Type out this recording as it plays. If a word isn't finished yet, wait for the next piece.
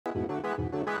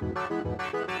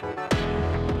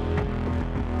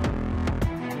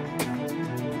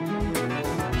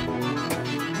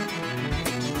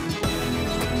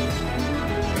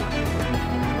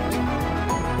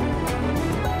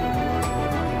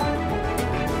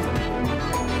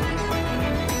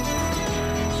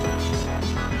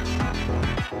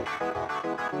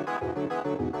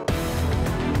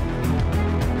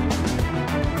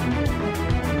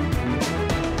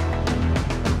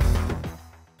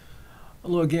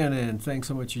Hello again, and thanks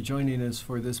so much for joining us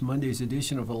for this Monday's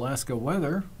edition of Alaska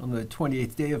Weather on the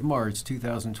 28th day of March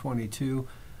 2022.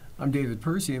 I'm David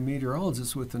Percy, a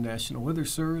meteorologist with the National Weather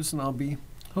Service, and I'll be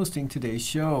hosting today's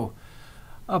show.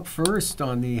 Up first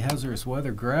on the hazardous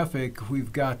weather graphic,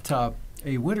 we've got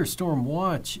a winter storm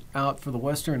watch out for the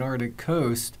western Arctic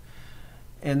coast,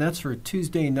 and that's for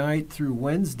Tuesday night through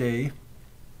Wednesday,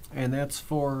 and that's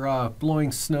for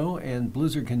blowing snow and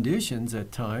blizzard conditions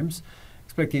at times.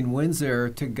 Expecting winds there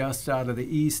to gust out of the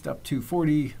east up to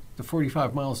 40 to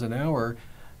 45 miles an hour.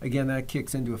 Again, that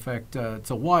kicks into effect. It's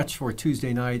a watch for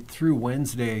Tuesday night through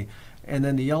Wednesday. And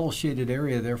then the yellow shaded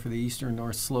area there for the eastern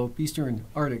North Slope, eastern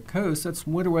Arctic coast, that's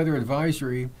winter weather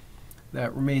advisory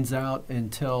that remains out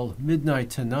until midnight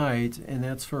tonight. And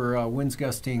that's for winds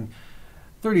gusting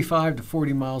 35 to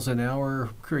 40 miles an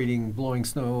hour, creating blowing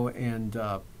snow and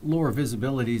lower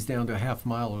visibilities down to a half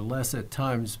mile or less at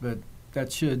times. But that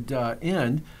should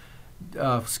end,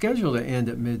 scheduled to end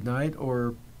at midnight,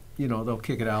 or, they'll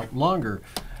kick it out longer.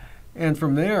 And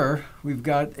from there, we've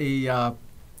got a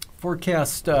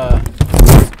forecast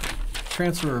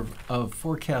transfer of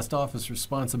forecast office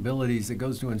responsibilities that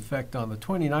goes into effect on the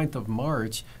 29th of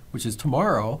March, which is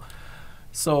tomorrow.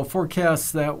 So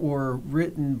forecasts that were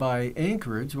written by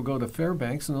Anchorage will go to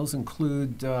Fairbanks, and those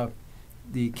include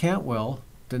the Cantwell,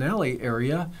 Denali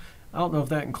area. I don't know if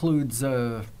that includes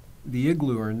the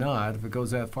Igloo or not, if it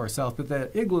goes that far south, but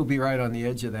that Igloo will be right on the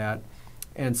edge of that.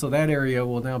 And so that area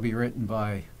will now be written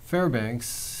by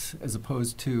Fairbanks as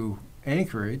opposed to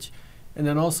Anchorage. And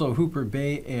then also Hooper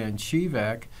Bay and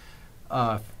Chivak.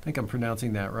 I think I'm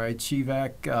pronouncing that right.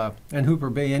 Chivak and Hooper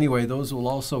Bay, anyway, those will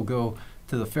also go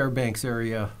to the Fairbanks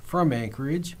area from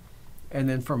Anchorage. And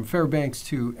then from Fairbanks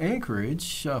to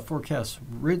Anchorage, forecasts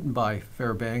written by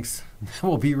Fairbanks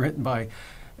will be written by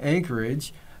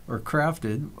Anchorage, or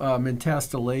crafted.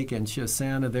 Mentasta Lake and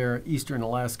Chisana there, eastern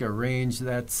Alaska range.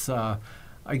 That's, I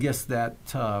guess, that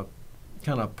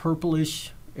kind of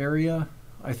purplish area,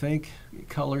 I think,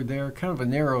 colored there. Kind of a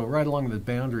narrow, right along the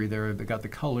boundary there. They got the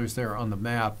colors there on the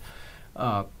map.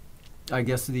 I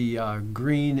guess the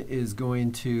green is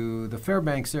going to the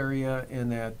Fairbanks area,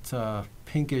 and that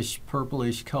pinkish,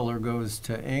 purplish color goes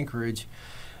to Anchorage.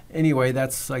 Anyway,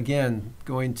 that's, again,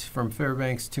 going from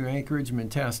Fairbanks to Anchorage,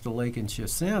 Mentasta Lake, and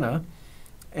Chisana.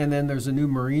 And then there's a new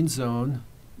marine zone.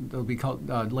 They'll be called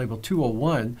labeled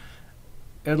 201,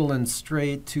 Edelin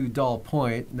Strait to Doll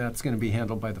Point, and that's going to be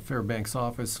handled by the Fairbanks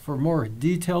office. For more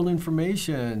detailed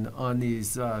information on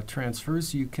these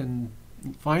transfers, you can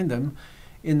find them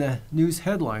in the news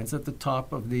headlines at the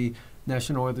top of the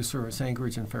National Weather Service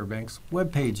Anchorage and Fairbanks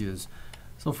web pages.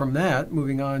 So from that,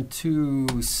 moving on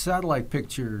to satellite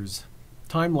pictures,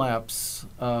 time-lapse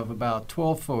of about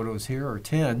 12 photos here, or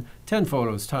 10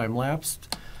 photos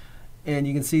time-lapsed. And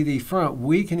you can see the front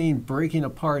weakening, breaking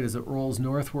apart as it rolls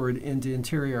northward into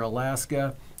interior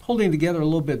Alaska, holding together a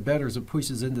little bit better as it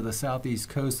pushes into the southeast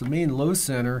coast. The main low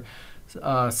center,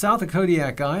 south of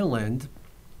Kodiak Island,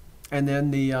 and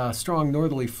then the strong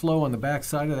northerly flow on the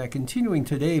backside of that continuing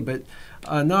today, but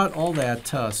not all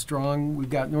that strong. We've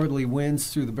got northerly winds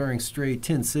through the Bering Strait,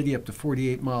 Tin City up to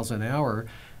 48 miles an hour,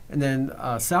 and then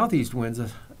southeast winds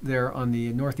there on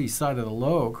the northeast side of the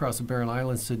low across the Barren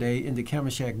Islands today into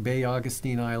Kamishak Bay,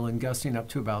 Augustine Island, gusting up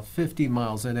to about 50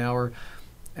 miles an hour.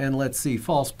 And let's see,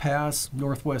 False Pass,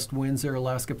 northwest winds there,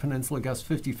 Alaska Peninsula, gusts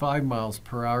 55 miles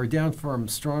per hour, down from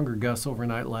stronger gusts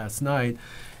overnight last night.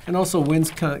 And also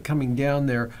winds coming down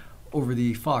there over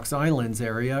the Fox Islands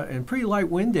area, and pretty light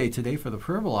wind day today for the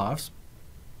Pribilofs.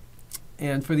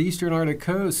 And for the eastern Arctic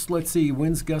coast, let's see,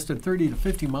 winds gusted 30 to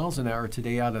 50 miles an hour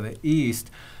today out of the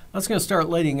east. That's going to start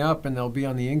letting up, and they'll be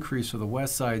on the increase for the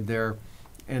west side there.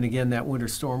 And again, that winter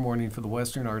storm warning for the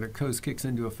western Arctic coast kicks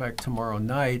into effect tomorrow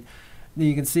night. Then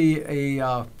you can see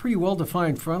a pretty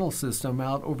well-defined frontal system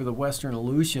out over the western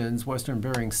Aleutians, western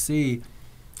Bering Sea,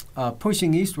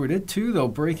 pushing eastward. It too, though,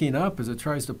 breaking up as it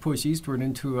tries to push eastward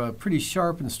into a pretty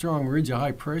sharp and strong ridge of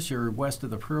high pressure west of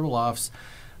the Pribilofs.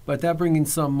 But that bringing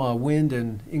some wind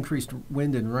and increased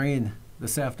wind and rain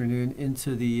this afternoon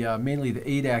into the mainly the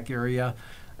Adak area,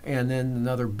 and then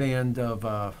another band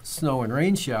of snow and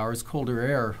rain showers, colder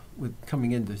air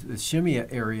coming into the Shemya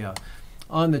area.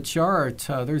 on the chart,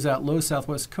 there's that low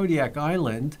southwest Kodiak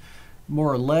Island,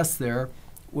 more or less there,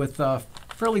 with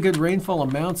fairly good rainfall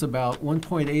amounts, about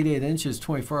 1.88 inches,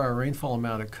 24-hour rainfall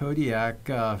amount at Kodiak.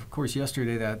 Of course,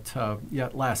 yesterday,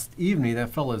 last evening, that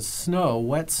fell as snow,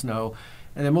 wet snow,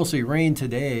 and then mostly rain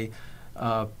today,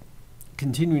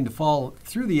 continuing to fall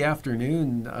through the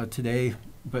afternoon today,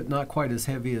 but not quite as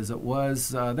heavy as it was.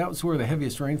 That was where the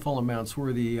heaviest rainfall amounts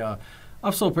were the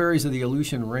upslope areas of the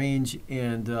Aleutian Range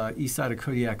and east side of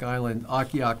Kodiak Island.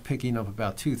 Akiak picking up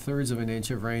about 2/3 of an inch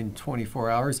of rain in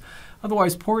 24 hours.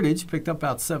 Otherwise, Portage picked up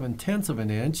about 7/10 of an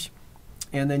inch.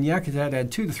 And then Yakutat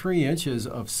had 2 to 3 inches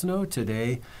of snow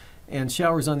today, and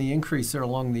showers on the increase there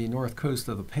along the north coast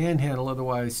of the Panhandle,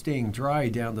 otherwise staying dry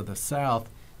down to the south.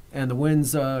 And the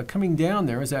winds coming down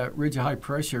there as that ridge of high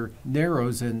pressure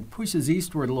narrows and pushes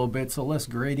eastward a little bit, so less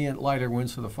gradient, lighter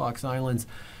winds for the Fox Islands,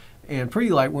 and pretty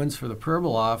light winds for the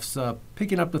Pribilofs,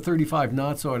 picking up to 35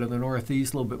 knots out of the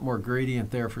northeast, a little bit more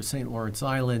gradient there for St. Lawrence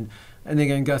Island, and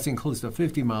again gusting close to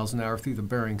 50 miles an hour through the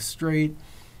Bering Strait,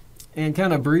 and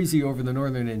kind of breezy over the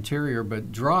northern interior,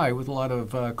 but dry with a lot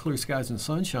of clear skies and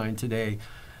sunshine today.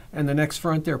 And the next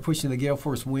front there pushing the gale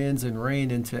force winds and rain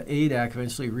into Adak,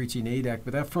 eventually reaching Adak,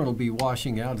 but that front will be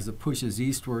washing out as it pushes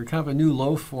eastward. Kind of a new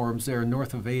low forms there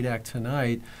north of Adak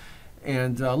tonight.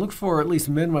 And look for at least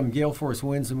minimum gale force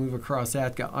winds to move across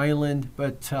Atka Island,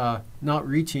 but not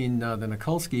reaching the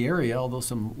Nikulski area, although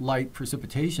some light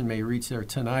precipitation may reach there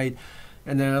tonight.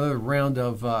 And then another round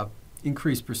of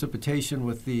increased precipitation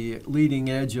with the leading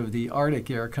edge of the Arctic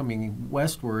air coming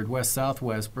westward,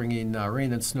 west-southwest, bringing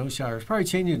rain and snow showers, probably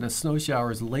changing to snow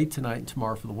showers late tonight and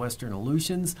tomorrow for the western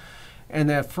Aleutians. And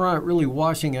that front really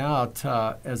washing out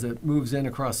as it moves in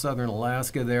across southern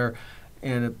Alaska there,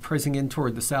 and pressing in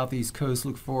toward the southeast coast.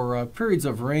 Look for periods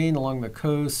of rain along the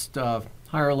coast.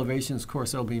 Higher elevations, of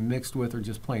course, that'll be mixed with or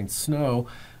just plain snow.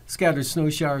 Scattered snow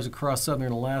showers across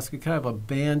southern Alaska, kind of a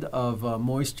band of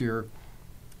moisture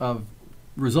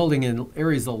resulting in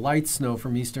areas of light snow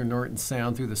from eastern Norton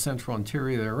Sound through the central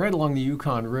interior there, right along the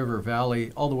Yukon River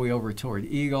Valley, all the way over toward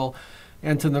Eagle.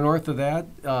 And to the north of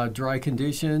that, dry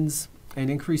conditions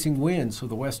and increasing winds for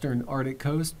the western Arctic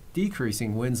coast,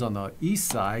 decreasing winds on the east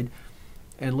side.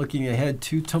 And looking ahead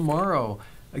to tomorrow,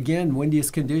 again,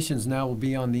 windiest conditions now will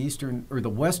be on the eastern or the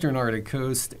western Arctic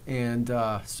coast, and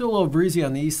still a little breezy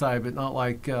on the east side, but not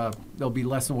like they'll be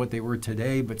less than what they were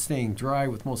today, but staying dry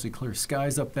with mostly clear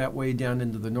skies up that way down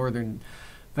into the northern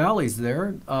valleys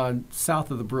there, south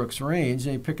of the Brooks Range.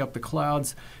 And you pick up the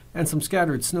clouds and some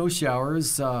scattered snow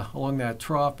showers along that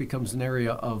trough becomes an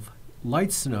area of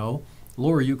light snow.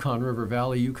 Lower Yukon River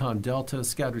Valley, Yukon Delta,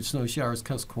 scattered snow showers,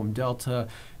 Kuskokwim Delta,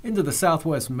 into the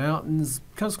southwest mountains.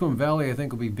 Kuskokwim Valley, I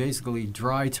think, will be basically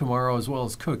dry tomorrow, as well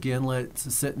as Cook Inlet,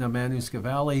 Susitna, Manuska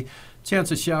Valley. Chance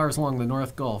of showers along the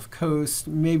North Gulf Coast,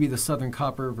 maybe the southern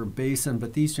Copper River Basin,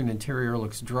 but the eastern interior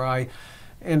looks dry.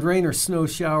 And rain or snow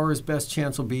showers, best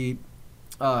chance will be,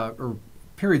 or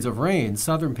periods of rain,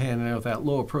 southern Panhandle with that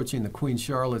low approaching the Queen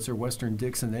Charlotte's or western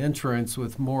Dixon entrance,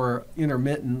 with more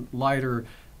intermittent, lighter,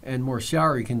 and more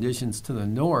showery conditions to the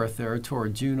north there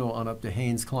toward Juneau on up to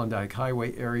Haines, Klondike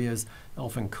Highway areas,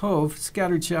 Elfin Cove.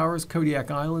 Scattered showers, Kodiak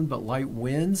Island, but light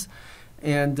winds.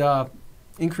 And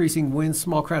increasing winds,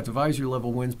 small craft advisory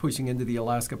level winds pushing into the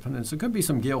Alaska Peninsula. Could be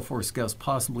some gale force gusts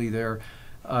possibly there,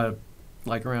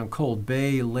 like around Cold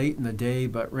Bay late in the day,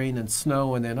 but rain and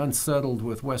snow, and then unsettled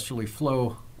with westerly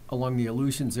flow along the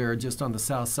Aleutians there just on the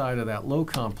south side of that low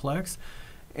complex.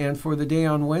 And for the day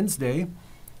on Wednesday,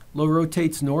 low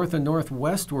rotates north and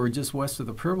northwestward just west of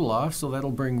the Pribilof, so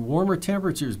that'll bring warmer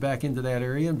temperatures back into that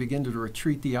area and begin to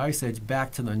retreat the ice edge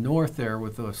back to the north there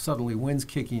with the southerly winds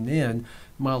kicking in,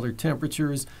 milder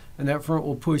temperatures, and that front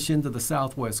will push into the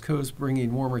southwest coast,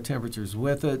 bringing warmer temperatures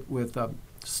with it, with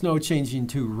snow changing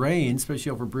to rain,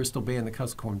 especially over Bristol Bay and the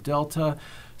Kuskokwim Delta.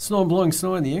 Snow and blowing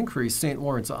snow in the increase, St.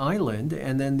 Lawrence Island,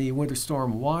 and then the winter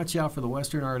storm watch out for the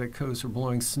western Arctic coast for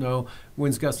blowing snow,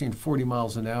 winds gusting 40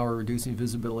 miles an hour, reducing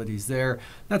visibilities there.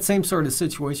 That same sort of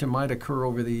situation might occur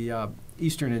over the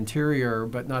eastern interior,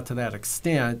 but not to that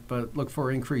extent, but look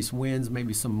for increased winds,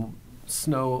 maybe some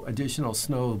snow, additional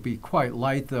snow will be quite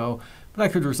light though, but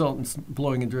that could result in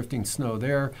blowing and drifting snow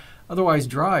there. Otherwise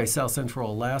dry, south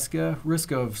central Alaska,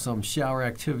 risk of some shower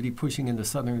activity pushing into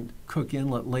southern Cook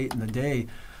Inlet late in the day.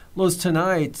 Lows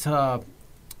tonight, 10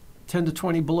 to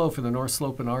 20 below for the North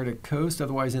Slope and Arctic coast,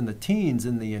 otherwise in the teens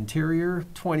in the interior,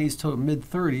 20s to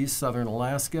mid-30s southern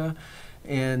Alaska.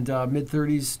 and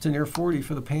mid-30s to near 40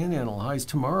 for the Panhandle. Highs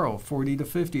tomorrow, 40 to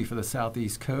 50 for the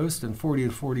southeast coast and 40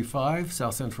 to 45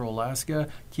 south central Alaska,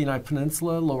 Kenai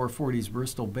Peninsula, lower 40s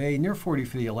Bristol Bay, near 40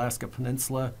 for the Alaska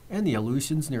Peninsula and the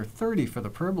Aleutians, near 30 for the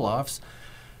Pribilofs,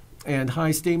 and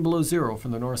highs staying below zero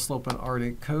from the North Slope and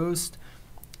Arctic coast,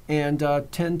 and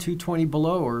 10 to 20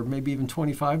 below, or maybe even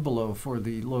 25 below for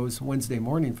the lows Wednesday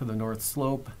morning for the North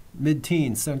Slope.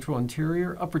 Mid-teens central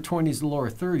interior, upper 20s to lower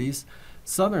 30s.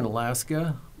 Southern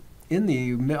Alaska in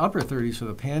the upper 30s for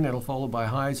the Panhandle, followed by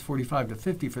highs 45 to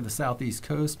 50 for the southeast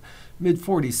coast.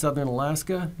 Mid-40s southern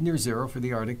Alaska, near zero for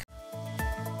the Arctic.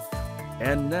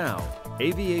 And now,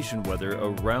 aviation weather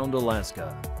around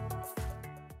Alaska.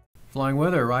 Flying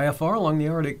weather, IFR along the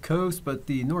Arctic coast, but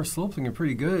the North Slope's looking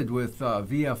pretty good with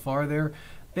VFR there.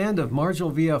 Band of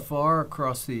marginal VFR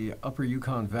across the upper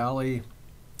Yukon Valley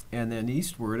and then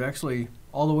eastward, actually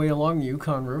all the way along the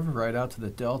Yukon River, right out to the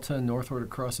Delta, northward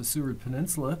across the Seward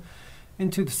Peninsula,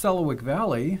 into the Selawik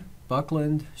Valley,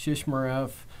 Buckland,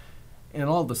 Shishmaref, and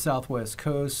all the southwest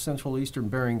coast, central eastern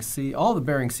Bering Sea, all the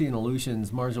Bering Sea and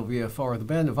Aleutians, marginal VFR. The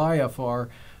band of IFR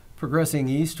progressing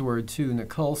eastward to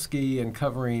Nikulski and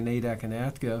covering Adak and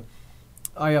Atka.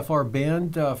 IFR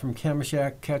band from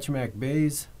Kamishak, Kachemak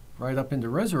Bays, right up into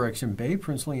Resurrection Bay,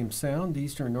 Prince William Sound,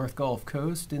 eastern North Gulf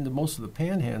Coast, into most of the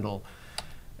Panhandle.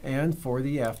 And for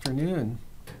the afternoon,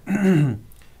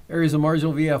 areas of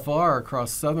marginal VFR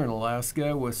across southern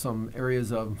Alaska with some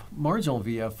areas of marginal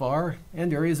VFR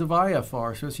and areas of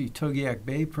IFR, especially Togiak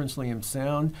Bay, Prince William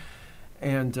Sound,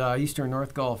 and eastern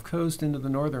North Gulf Coast into the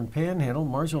northern Panhandle,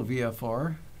 marginal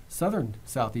VFR, southern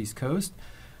southeast coast.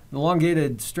 An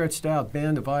elongated, stretched out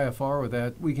band of IFR with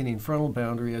that weakening frontal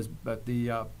boundary, but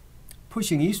the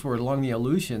pushing eastward along the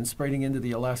Aleutians, spreading into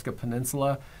the Alaska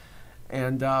Peninsula,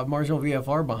 and marginal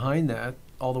VFR behind that,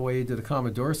 all the way to the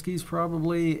Komodorskis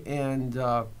probably, and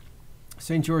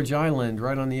St. George Island,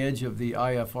 right on the edge of the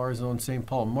IFR zone, St.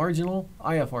 Paul marginal,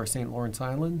 IFR St. Lawrence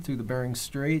Island, through the Bering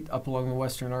Strait, up along the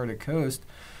western Arctic coast,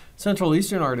 central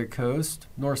eastern Arctic coast,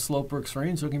 North Slope Brooks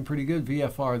Range, looking pretty good,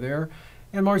 VFR there,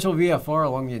 and marginal VFR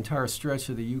along the entire stretch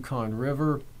of the Yukon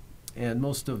River, and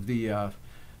most of the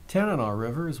Tanana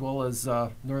River, as well as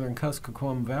northern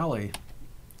Kuskokwim Valley.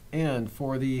 And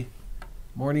for the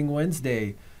morning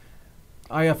Wednesday,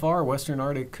 IFR Western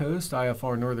Arctic Coast,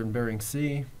 IFR Northern Bering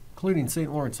Sea, including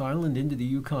St. Lawrence Island into the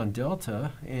Yukon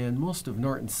Delta and most of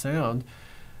Norton Sound,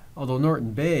 although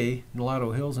Norton Bay,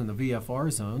 Nulato Hills in the VFR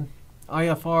zone.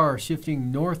 IFR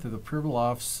shifting north of the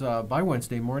Pribilofs by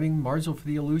Wednesday morning, marginal for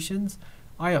the Aleutians,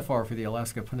 IFR for the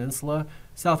Alaska Peninsula,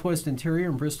 Southwest Interior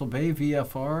and Bristol Bay,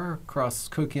 VFR, across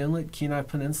Cook Inlet, Kenai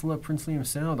Peninsula, Prince William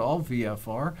Sound, all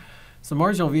VFR. Some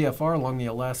marginal VFR along the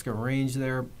Alaska Range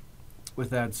there with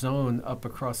that zone up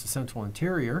across the central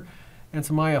interior, and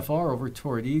some IFR over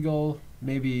toward Eagle,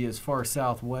 maybe as far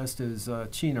southwest as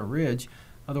Chena Ridge.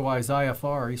 Otherwise,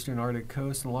 IFR, eastern Arctic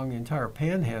coast, and along the entire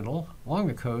Panhandle, along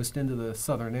the coast into the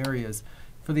southern areas.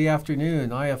 For the afternoon,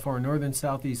 IFR northern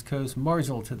southeast coast,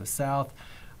 marginal to the south,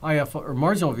 IFR or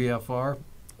marginal VFR,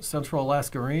 central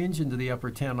Alaska Range into the upper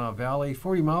Tanana Valley,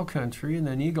 40-mile country, and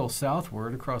then Eagle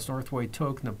southward across Northway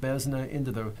Tok, Nabezna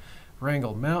into the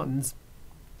Wrangell Mountains.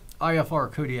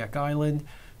 IFR Kodiak Island,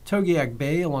 Togiak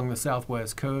Bay along the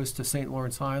southwest coast to St.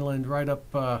 Lawrence Island, right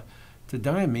up to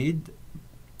Diomede,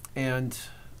 and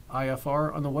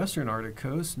IFR on the western Arctic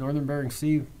coast, northern Bering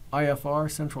Sea, IFR,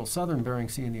 central southern Bering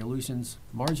Sea and the Aleutians,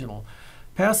 marginal.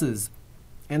 Passes,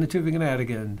 Anatuvik and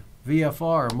Adigan,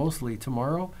 VFR mostly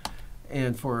tomorrow,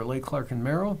 and for Lake Clark and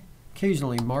Merrill,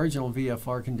 occasionally marginal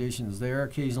VFR conditions there,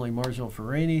 occasionally marginal for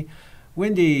rainy.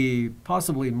 Windy,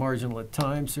 possibly marginal at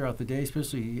times throughout the day,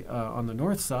 especially on the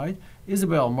north side.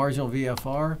 Isabel, marginal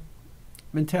VFR.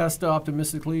 Mentasta,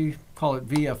 optimistically, call it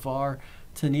VFR.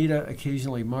 Tanita,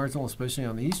 occasionally marginal, especially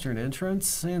on the eastern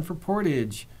entrance. And for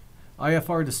Portage,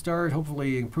 IFR to start,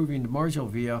 hopefully improving to marginal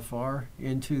VFR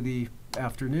into the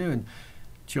afternoon.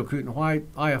 Chilkoot and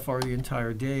White, IFR the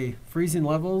entire day. Freezing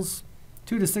levels,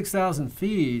 2,000 to 6,000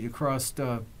 feet across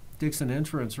Dixon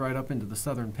entrance right up into the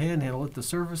southern Panhandle at the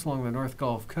surface along the North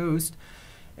Gulf Coast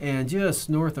and just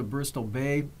north of Bristol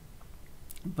Bay,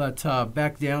 but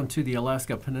back down to the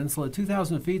Alaska Peninsula.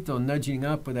 2,000 feet, though, nudging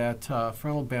up with that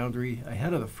frontal boundary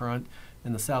ahead of the front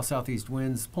and the south-southeast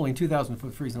winds, pulling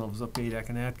 2,000-foot freezing levels up to Adak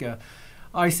and Atka.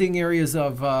 Icing areas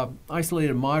of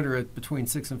isolated moderate between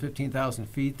 6,000 and 15,000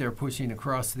 feet. They're pushing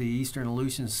across the eastern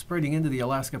Aleutians, spreading into the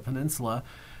Alaska Peninsula.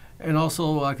 And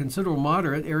also considerable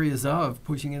moderate areas of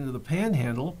pushing into the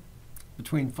Panhandle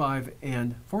between 5,000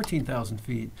 and 14,000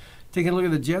 feet. Taking a look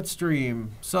at the jet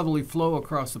stream, southerly flow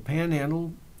across the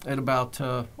Panhandle at about,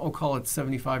 call it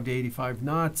 75 to 85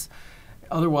 knots.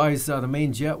 Otherwise, the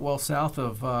main jet well south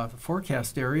of the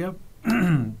forecast area.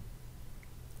 And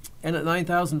at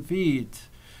 9,000 feet,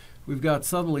 we've got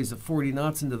southerlies at 40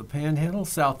 knots into the Panhandle,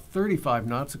 south 35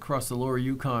 knots across the lower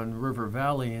Yukon River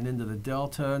Valley and into the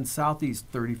Delta, and southeast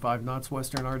 35 knots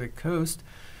western Arctic coast.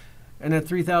 And at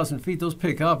 3,000 feet, those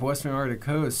pick up western Arctic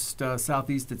coast,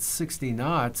 southeast at 60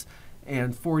 knots,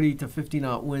 and 40 to 50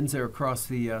 knot winds there across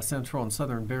the central and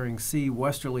southern Bering Sea,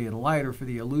 westerly and lighter for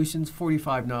the Aleutians,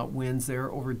 45 knot winds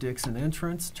there over Dixon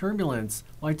Entrance. Turbulence,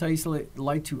 light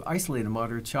to isolated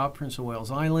moderate chop, Prince of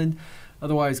Wales Island.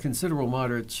 Otherwise, considerable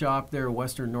moderate chop there,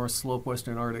 western North Slope,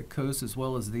 western Arctic coast, as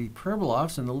well as the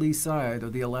Pribilofs and the lee side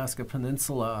of the Alaska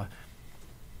Peninsula.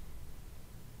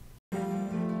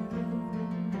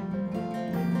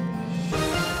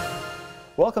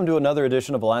 Welcome to another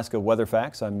edition of Alaska Weather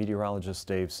Facts. I'm meteorologist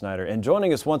Dave Snyder, and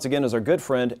joining us once again is our good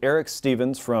friend Eric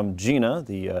Stevens from GINA,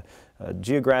 the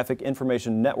Geographic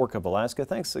Information Network of Alaska.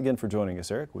 Thanks again for joining us,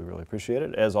 Eric. We really appreciate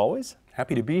it, as always.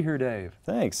 Happy to be here, Dave.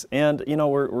 Thanks. And, you know,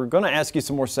 we're going to ask you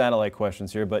some more satellite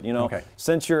questions here, but, you know,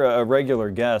 since you're a regular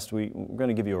guest, we're going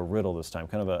to give you a riddle this time,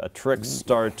 kind of a trick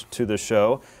start to the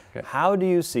show. How do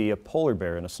you see a polar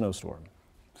bear in a snowstorm?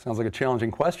 Sounds like a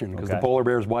challenging question because the polar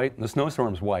bear is white and the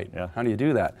snowstorm's white. Yeah. How do you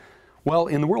do that? Well,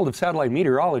 in the world of satellite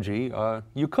meteorology,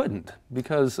 you couldn't,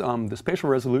 because the spatial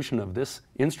resolution of this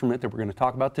instrument that we're going to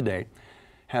talk about today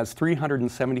has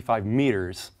 375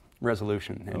 meters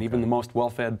resolution, and even the most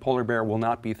well-fed polar bear will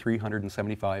not be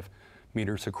 375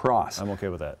 meters across. I'm okay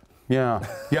with that. Yeah,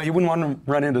 yeah, you wouldn't want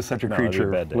to run into such a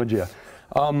creature, that'd be a bad day. would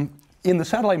you? In the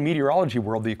satellite meteorology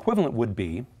world, the equivalent would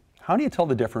be, how do you tell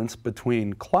the difference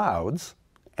between clouds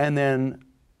and then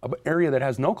an area that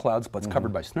has no clouds but's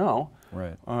covered by snow,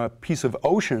 a piece of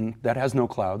ocean that has no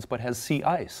clouds but has sea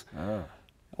ice?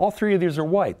 All three of these are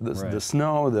white. The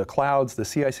snow, the clouds, the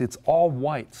sea ice, it's all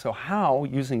white. So how,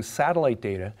 using satellite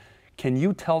data, can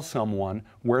you tell someone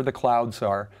where the clouds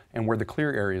are and where the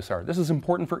clear areas are? This is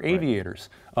important for aviators.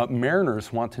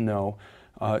 Mariners want to know,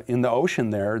 in the ocean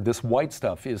there, this white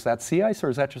stuff, is that sea ice or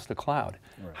is that just a cloud?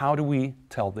 How do we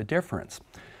tell the difference?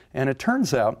 And it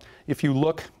turns out, if you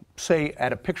look, say,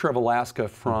 at a picture of Alaska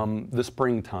from the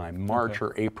springtime, March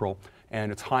or April, and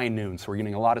it's high noon, so we're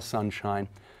getting a lot of sunshine.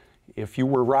 If you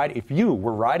were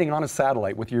riding on a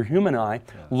satellite with your human eye,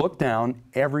 look down,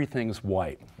 everything's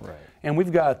white. And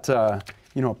we've got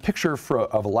you know, a picture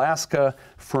of Alaska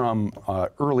from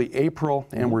early April,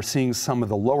 and we're seeing some of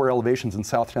the lower elevations in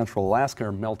south central Alaska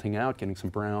are melting out, getting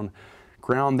some brown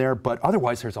ground there, but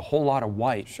otherwise there's a whole lot of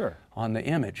white on the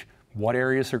image. What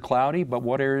areas are cloudy, but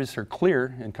what areas are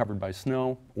clear and covered by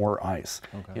snow or ice?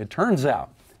 It turns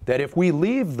out that if we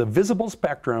leave the visible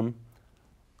spectrum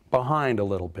behind a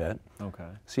little bit,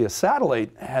 see, a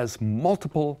satellite has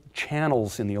multiple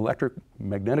channels in the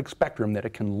electromagnetic spectrum that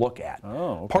it can look at.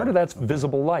 Part of that's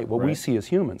visible light, what we see as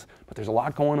humans, but there's a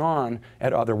lot going on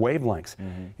at other wavelengths.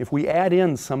 If we add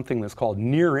in something that's called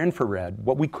near infrared,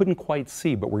 what we couldn't quite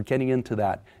see, but we're getting into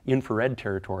that infrared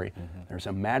territory, there's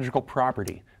a magical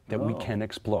property that we can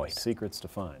exploit. Secrets to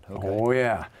find. Oh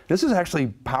yeah. This is actually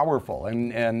powerful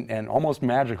and almost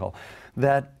magical,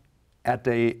 that at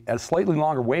a slightly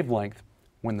longer wavelength,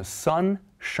 when the sun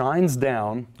shines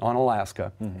down on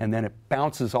Alaska and then it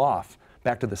bounces off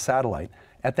back to the satellite,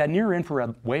 at that near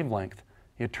infrared wavelength,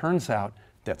 it turns out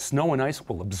that snow and ice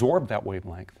will absorb that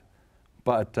wavelength,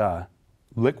 but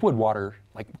liquid water,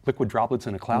 like liquid droplets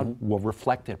in a cloud, will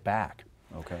reflect it back.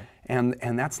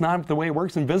 And that's not the way it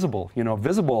works in visible. You know,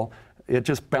 visible, it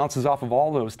just bounces off of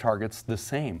all those targets the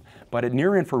same. But at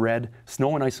near infrared,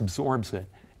 snow and ice absorbs it,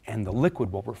 and the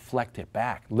liquid will reflect it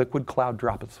back. Liquid cloud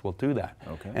droplets will do that.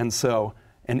 And so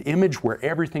an image where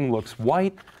everything looks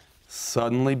white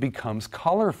suddenly becomes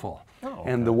colorful.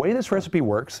 And the way this recipe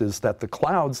works is that the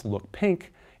clouds look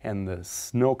pink, and the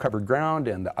snow-covered ground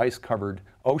and the ice-covered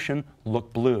ocean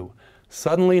look blue.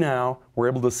 Suddenly now, we're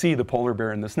able to see the polar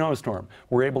bear in the snowstorm.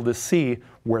 We're able to see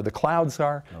where the clouds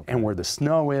are and where the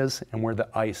snow is and where the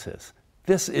ice is.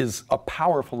 This is a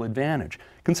powerful advantage.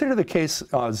 Consider the case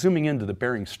zooming into the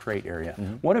Bering Strait area.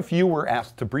 What if you were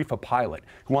asked to brief a pilot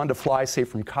who wanted to fly, say,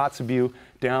 from Kotzebue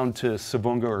down to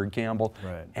Savunga or Gamble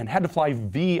and had to fly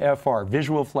VFR,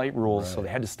 visual flight rules, so they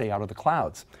had to stay out of the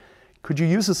clouds? Could you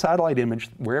use a satellite image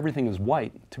where everything is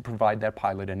white to provide that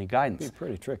pilot any guidance? It'd be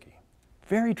pretty tricky.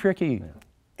 Very tricky.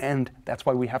 And that's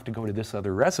why we have to go to this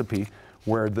other recipe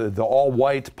where the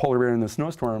all-white polar bear in the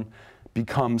snowstorm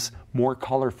becomes more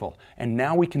colorful. And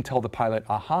now we can tell the pilot,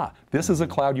 aha, this is a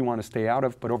cloud you want to stay out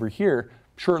of, but over here,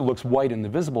 sure, it looks white in the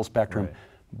visible spectrum,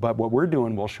 but what we're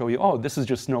doing, we'll show you, oh, this is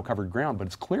just snow-covered ground, but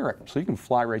it's clear, so you can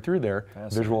fly right through there,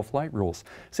 visual flight rules.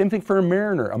 Same thing for a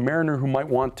mariner who might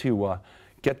want to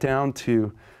get down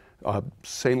to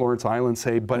St. Lawrence Island,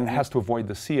 say, but it has to avoid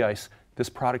the sea ice. This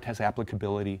product has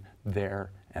applicability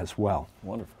there as well.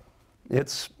 Wonderful.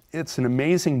 It's an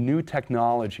amazing new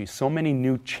technology, so many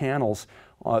new channels.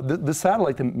 The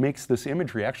satellite that makes this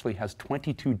imagery actually has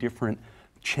 22 different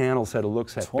channels that it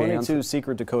looks at. 22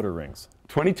 secret decoder rings.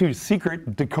 22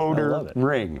 secret decoder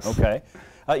rings. Okay.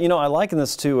 You know, I liken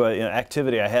this to an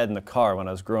activity I had in the car when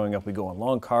I was growing up. We go on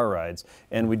long car rides,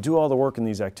 and we do all the work in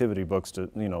these activity books to,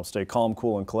 you know, stay calm,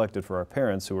 cool, and collected for our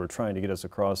parents who are trying to get us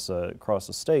across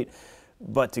the state.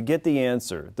 But to get the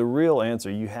answer, the real answer,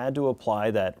 you had to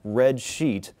apply that red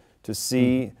sheet to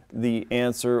see the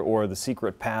answer or the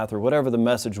secret path or whatever the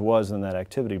message was in that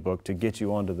activity book to get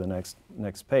you onto the next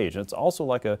page. And it's also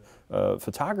like a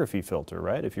photography filter,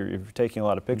 right? If you're taking a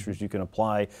lot of pictures, you can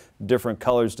apply different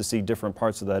colors to see different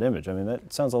parts of that image. I mean,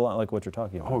 that sounds a lot like what you're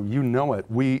talking about. Oh, you know it.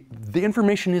 The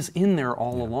information is in there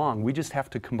all along. We just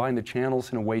have to combine the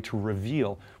channels in a way to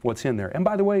reveal what's in there. And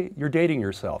by the way, you're dating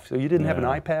yourself. So you didn't have an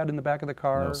iPad in the back of the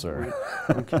car? No, sir.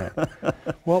 Okay.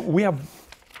 Well, we have...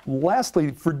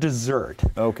 Lastly, for dessert,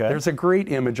 there's a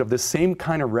great image of the same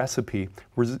kind of recipe.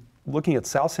 We're looking at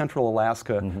South Central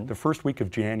Alaska the first week of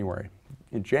January.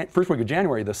 In first week of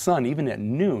January, the sun, even at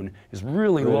noon, is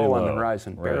really low on the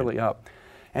horizon, barely up.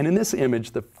 And in this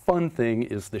image, the fun thing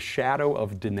is the shadow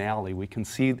of Denali. We can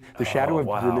see the shadow of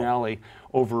Denali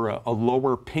over a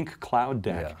lower pink cloud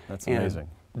deck. Yeah, that's amazing.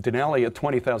 And Denali at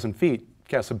 20,000 feet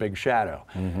casts a big shadow.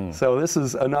 So this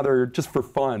is another, just for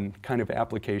fun, kind of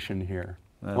application here.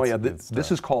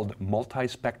 This is called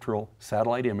multispectral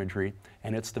satellite imagery,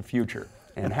 and it's the future.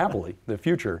 And happily, the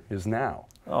future is now.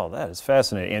 Oh, that is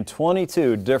fascinating. And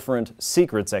 22 different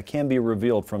secrets that can be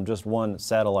revealed from just one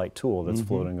satellite tool that's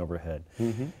floating overhead.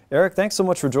 Eric, thanks so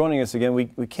much for joining us again. We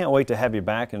can't wait to have you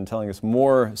back and telling us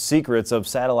more secrets of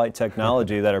satellite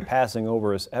technology that are passing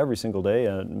over us every single day,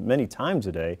 many times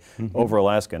a day, over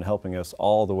Alaska and helping us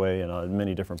all the way in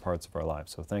many different parts of our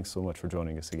lives. So thanks so much for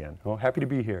joining us again. Well, happy to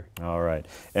be here. All right.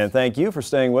 And thank you for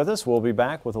staying with us. We'll be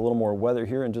back with a little more weather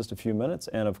here in just a few minutes.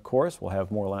 And of course, we'll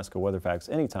have more Alaska weather facts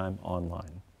anytime online.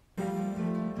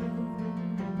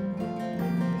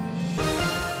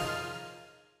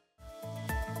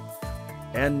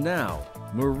 And now,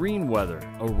 marine weather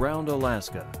around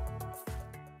Alaska.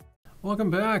 Welcome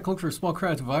back. Look for small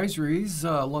craft advisories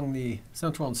along the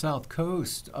central and south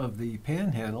coast of the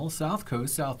Panhandle. South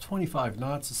coast, south 25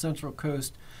 knots. The central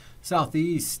coast,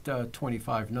 southeast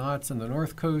 25 knots. And the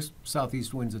north coast,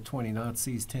 southeast winds at 20 knots,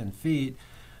 seas 10 feet.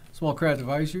 Small craft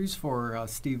advisories for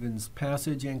Stevens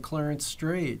Passage and Clarence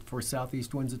Strait for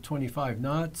southeast winds at 25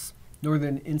 knots.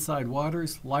 Northern inside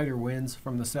waters, lighter winds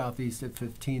from the southeast at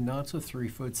 15 knots with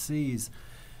 3-foot seas.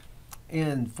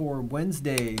 And for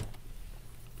Wednesday,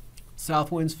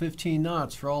 south winds 15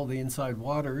 knots for all the inside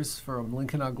waters from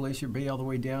Lincoln Glacier Bay all the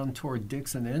way down toward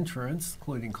Dixon Entrance,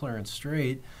 including Clarence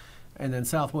Strait. And then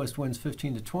southwest winds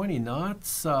 15 to 20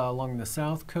 knots along the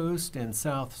south coast, and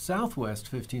south-southwest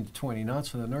 15 to 20 knots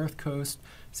for the north coast.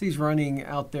 Seas running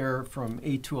out there from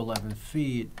 8 to 11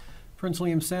 feet. Prince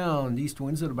William Sound, east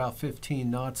winds at about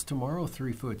 15 knots tomorrow,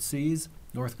 3-foot seas.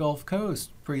 North Gulf Coast,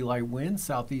 pretty light winds,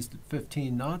 southeast at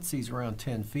 15 knots, seas around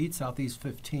 10 feet. Southeast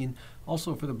 15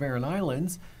 also for the Barren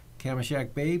Islands.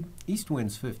 Kamishak Bay, east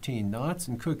winds 15 knots,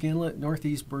 and Cook Inlet,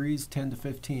 northeast breeze 10 to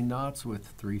 15 knots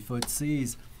with 3-foot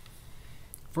seas.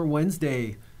 For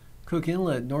Wednesday, Cook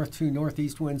Inlet, north to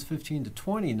northeast winds 15 to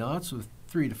 20 knots with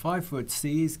 3 to 5-foot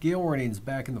seas. Gale warnings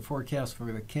back in the forecast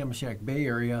for the Kamishak Bay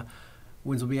area.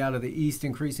 Winds will be out of the east,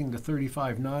 increasing to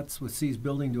 35 knots with seas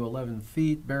building to 11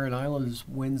 feet. Barren Islands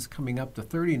winds coming up to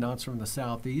 30 knots from the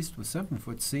southeast with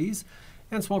 7-foot seas.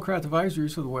 And small craft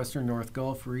advisories for the western North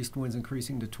Gulf for east winds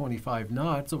increasing to 25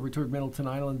 knots. Over toward Middleton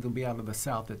Island, they'll be out of the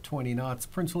south at 20 knots.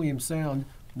 Prince William Sound,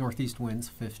 northeast winds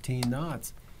 15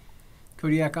 knots.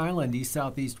 Kodiak Island,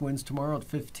 east-southeast winds tomorrow at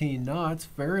 15 knots.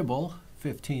 Variable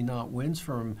 15-knot winds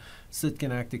from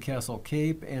Sitkinak to Castle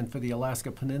Cape. And for the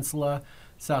Alaska Peninsula,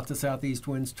 south to southeast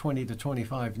winds 20 to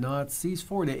 25 knots, seas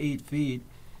 4 to 8 feet.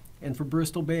 And for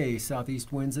Bristol Bay,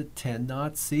 southeast winds at 10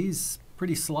 knots, seas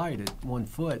pretty slight at 1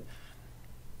 foot.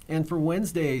 And for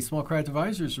Wednesday, small craft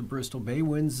advisories for Bristol Bay,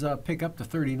 winds pick up to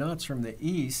 30 knots from the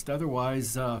east.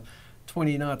 Otherwise,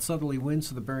 20-knot southerly winds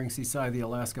to the Bering Sea side of the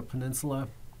Alaska Peninsula.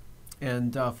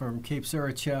 And from Cape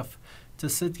Sarachev to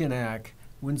Sitkinak,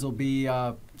 winds will be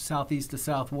southeast to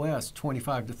southwest,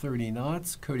 25 to 30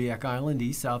 knots. Kodiak Island,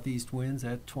 east-southeast winds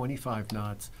at 25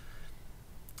 knots.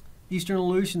 Eastern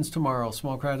Aleutians tomorrow,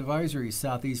 small craft advisory,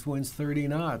 southeast winds 30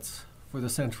 knots. For the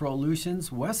Central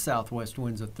Aleutians, west-southwest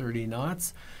winds at 30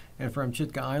 knots. And from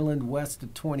Chitka Island west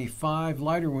at 25,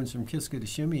 lighter winds from Kiska to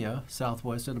Shemya,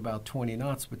 southwest at about 20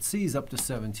 knots, but seas up to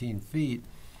 17 feet.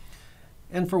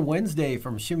 And for Wednesday,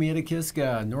 from Shemya to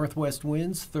Kiska, northwest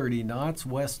winds 30 knots,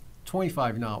 west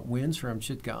 25-knot winds from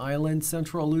Chitka Island,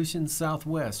 central Aleutians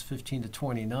southwest 15 to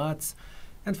 20 knots.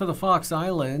 And for the Fox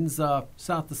Islands,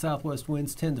 south to southwest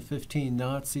winds 10 to 15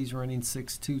 knots, seas running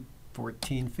 6 to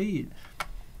 14 feet.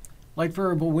 Light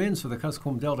variable winds for the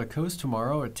Kuskokwim Delta coast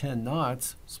tomorrow at 10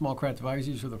 knots. Small craft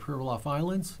advisories for the Pribilof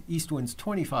Islands. East winds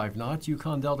 25 knots.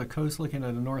 Yukon Delta coast looking at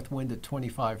a north wind at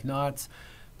 25 knots.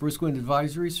 Brisk wind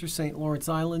advisories for St. Lawrence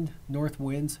Island. North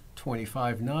winds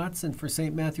 25 knots. And for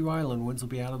St. Matthew Island, winds will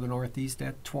be out of the northeast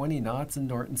at 20 knots. And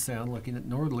Norton Sound looking at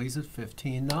northerlies at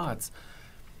 15 knots.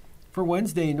 For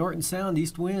Wednesday, Norton Sound,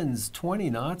 east winds 20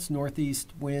 knots.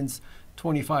 Northeast winds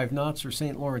 25 knots for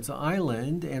St. Lawrence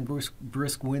Island, and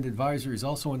brisk wind advisories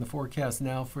also in the forecast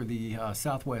now for the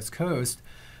southwest coast.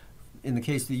 In the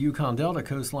case of the Yukon Delta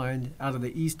coastline, out of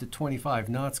the east at 25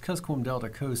 knots, Kuskokwim Delta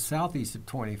coast southeast at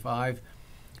 25.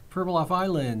 Pribilof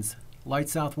Islands, light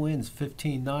south winds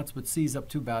 15 knots, but seas up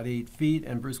to about 8 feet,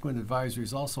 and brisk wind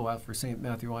advisories also out for St.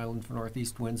 Matthew Island for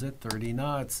northeast winds at 30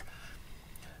 knots.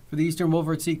 For the eastern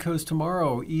Wildward Sea coast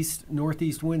tomorrow,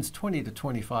 east-northeast winds 20 to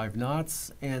 25 knots.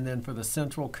 And then for the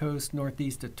central coast,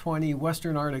 northeast at 20.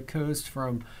 Western Arctic coast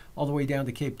from all the way down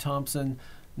to Cape Thompson,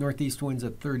 northeast winds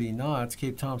at 30 knots.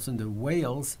 Cape Thompson to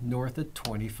Wales, north at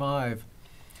 25.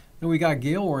 Then we got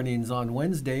gale warnings on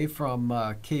Wednesday from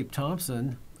Cape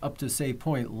Thompson up to, say,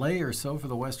 Point Lay or so for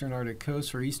the western Arctic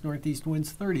coast. For east-northeast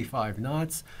winds 35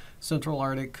 knots. Central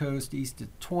Arctic coast east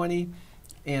at 20.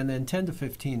 And then 10 to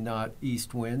 15 knot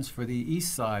east winds for the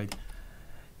east side.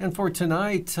 And for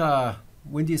tonight,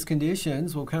 windiest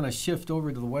conditions will kind of shift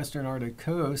over to the western Arctic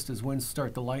coast as winds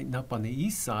start to lighten up on the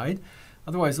east side.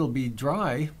 Otherwise, it'll be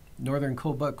dry. Northern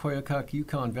Kobuk, Koyukuk,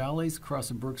 Yukon valleys across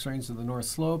the Brooks Range to the north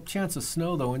slope. Chance of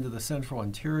snow, though, into the central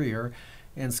interior.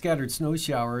 And scattered snow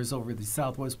showers over the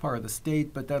southwest part of the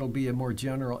state, but that'll be a more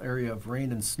general area of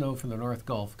rain and snow from the North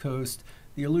Gulf Coast.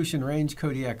 The Aleutian Range,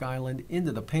 Kodiak Island,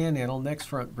 into the Panhandle. Next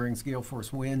front brings gale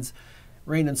force winds,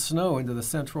 rain and snow into the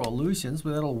central Aleutians,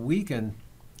 but that'll weaken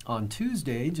on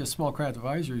Tuesday. Just small craft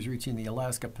advisories reaching the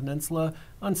Alaska Peninsula.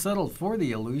 Unsettled for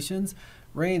the Aleutians.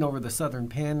 Rain over the southern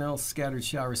Panhandle, scattered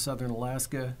showers southern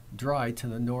Alaska, dry to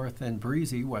the north, and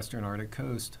breezy western Arctic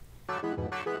coast.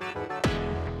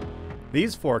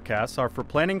 These forecasts are for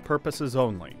planning purposes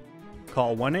only.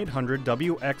 Call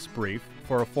 1-800-WX-BRIEF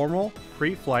for a formal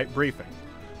pre-flight briefing.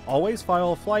 Always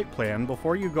file a flight plan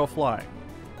before you go flying.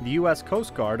 The U.S.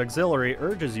 Coast Guard Auxiliary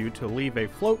urges you to leave a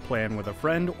float plan with a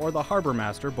friend or the harbor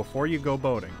master before you go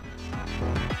boating.